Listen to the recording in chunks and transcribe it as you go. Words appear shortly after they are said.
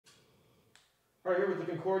All right, here with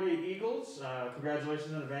the Concordia Eagles.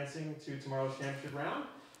 Congratulations on advancing to tomorrow's championship round.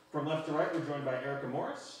 From left to right, we're joined by Erika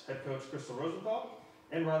Morris, head coach Crystal Rosenthal,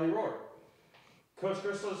 and Rylie Rohr. Coach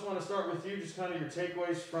Crystal, I just want to start with you, just kind of your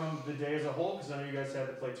takeaways from the day as a whole, because I know you guys had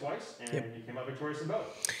to play twice, and you came out victorious in both.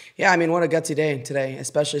 Yeah, I mean, what a gutsy day today,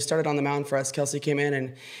 especially started on the mound for us. Kelsey came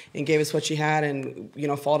in and gave us what she had and,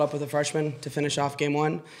 followed up with a freshman to finish off game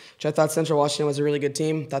one, which I thought Central Washington was a really good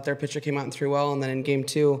team. Thought their pitcher came out and threw well. And then in game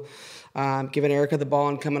two, giving Erika the ball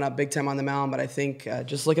and coming up big time on the mound. But I think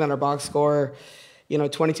just looking at our box score,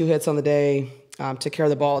 22 hits on the day, took care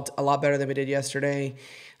of the ball a lot better than we did yesterday.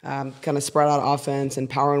 Kind of spread out offense and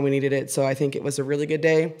power when we needed it. So I think it was a really good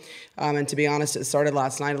day. And to be honest, it started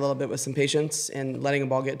last night a little bit with some patience and letting a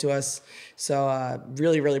ball get to us. So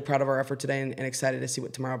really, really proud of our effort today and excited to see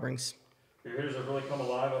what tomorrow brings. Your hitters have really come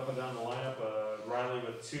alive up and down the lineup. Rylie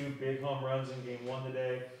with 2 big home runs in game 1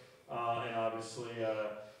 today. And obviously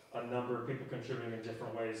a number of people contributing in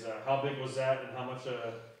different ways. How big was that, and how much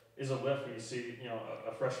is a lift when you see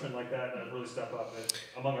a freshman like that really step up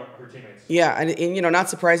among her teammates? Yeah, and not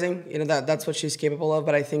surprising. That's what she's capable of.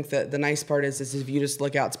 But I think that the nice part is if you just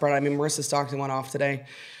look out spread. I mean, Marissa Stockton went off today.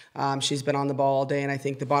 She's been on the ball all day, and I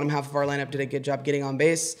think the bottom half of our lineup did a good job getting on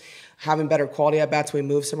base, having better quality at bats. We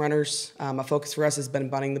moved some runners. A focus for us has been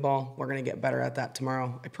bunting the ball. We're going to get better at that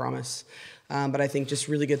tomorrow, I promise. But I think just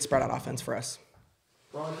really good spread out offense for us.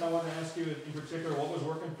 Ron, I wanted to ask you in particular, what was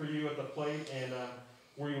working for you at the plate, and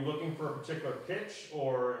were you looking for a particular pitch,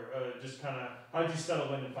 or just kind of how did you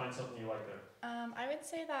settle in and find something you liked there? I would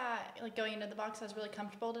say that going into the box, I was really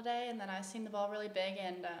comfortable today, and then I seen the ball really big,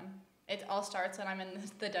 and it all starts when I'm in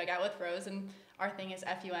the dugout with Rose, and our thing is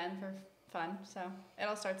FUN for fun, so it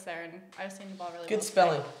all starts there, and I was seeing the ball really good well.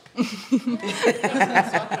 Spelling.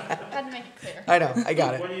 Had to make it clear. I know, I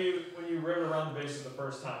got it. When you ran around the bases the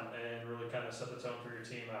first time and really kind of set the tone for your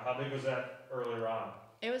team, how big was that earlier on?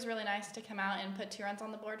 It was really nice to come out and put 2 runs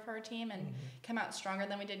on the board for our team and come out stronger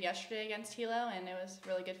than we did yesterday against Hilo, and it was a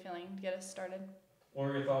really good feeling to get us started. What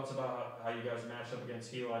were your thoughts about how you guys matched up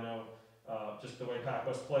against Hilo? I know just the way Pac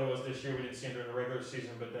West play was this year, we didn't see him during the regular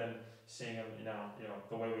season, but then seeing him now,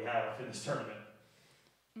 the way we have in this tournament.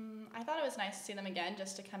 I thought it was nice to see them again,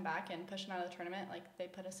 just to come back and push them out of the tournament. They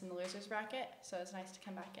put us in the losers bracket, so it was nice to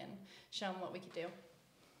come back and show them what we could do.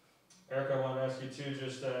 Erika, I wanted to ask you too,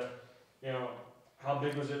 just how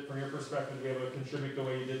big was it from your perspective to be able to contribute the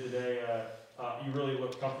way you did today? You really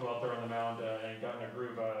looked comfortable out there on the mound and got in a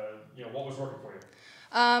groove. What was working for you?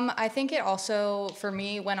 I think it also, for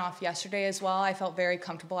me, went off yesterday as well. I felt very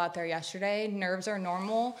comfortable out there yesterday. Nerves are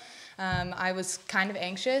normal. I was kind of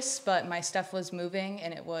anxious, but my stuff was moving,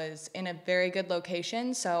 and it was in a very good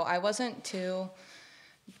location, so I wasn't too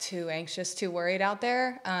anxious, too worried out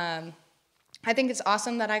there. I think it's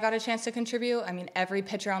awesome that I got a chance to contribute. I mean, every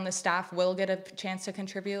pitcher on the staff will get a chance to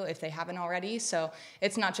contribute if they haven't already, so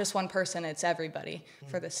it's not just one person, it's everybody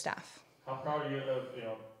for the staff. How proud are you of,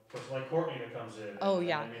 a person like Courtney that comes in? Oh,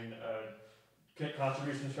 yeah.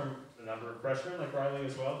 Contributions from a number of freshmen like Rylie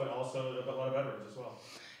as well, but also a lot of veterans as well.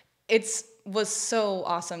 It was so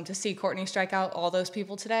awesome to see Courtney strike out all those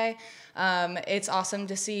people today. It's awesome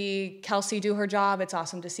to see Kelsey do her job. It's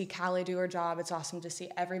awesome to see Callie do her job. It's awesome to see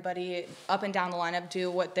everybody up and down the lineup do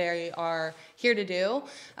what they are here to do.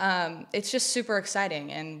 It's just super exciting,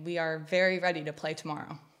 and we are very ready to play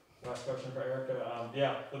tomorrow. Last question for Erika.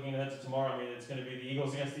 Looking ahead to tomorrow, it's going to be the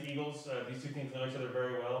Eagles against the Eagles. These 2 teams know each other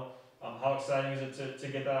very well. How exciting is it to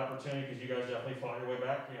get that opportunity? Because you guys definitely fought your way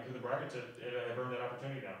back through the bracket to earn that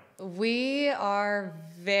opportunity now. We are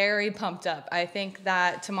very pumped up. I think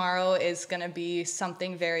that tomorrow is going to be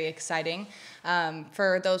something very exciting.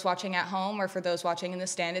 For those watching at home or for those watching in the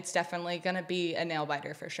stand, it's definitely going to be a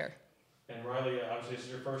nail-biter for sure. And Rylie, obviously this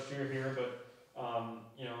is your first year here, but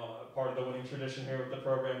part of the winning tradition here with the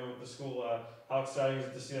program and with the school. How exciting is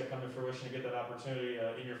it to see that come to fruition and get that opportunity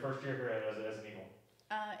in your first year here as an Eagle?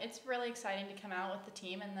 It's really exciting to come out with the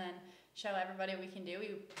team and then show everybody what we can do.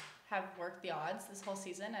 We have worked the odds this whole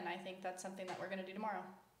season, and I think that's something that we're going to do tomorrow.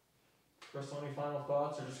 Crystal, any final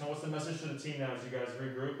thoughts, or just what's the message to the team now as you guys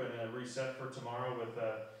regroup and reset for tomorrow with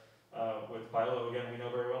Pilo, again, we know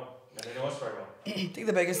very well, and they know us very well? I think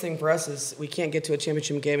the biggest thing for us is we can't get to a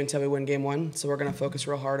championship game until we win game 1, so we're going to focus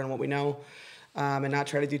real hard on what we know and not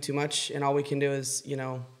try to do too much, and all we can do is,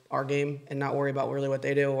 our game and not worry about really what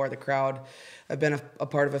they do or the crowd. I've been a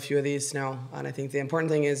part of a few of these now, and I think the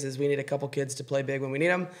important thing is we need a couple kids to play big when we need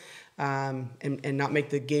them and not make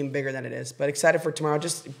the game bigger than it is. But excited for tomorrow.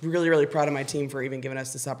 Just really, really proud of my team for even giving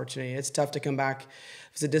us this opportunity. It's tough to come back.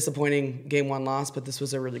 It was a disappointing game 1 loss, but this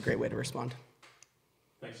was a really great way to respond.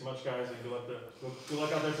 Thanks so much, guys, and good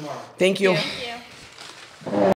luck out there tomorrow. Thank you. Thank you.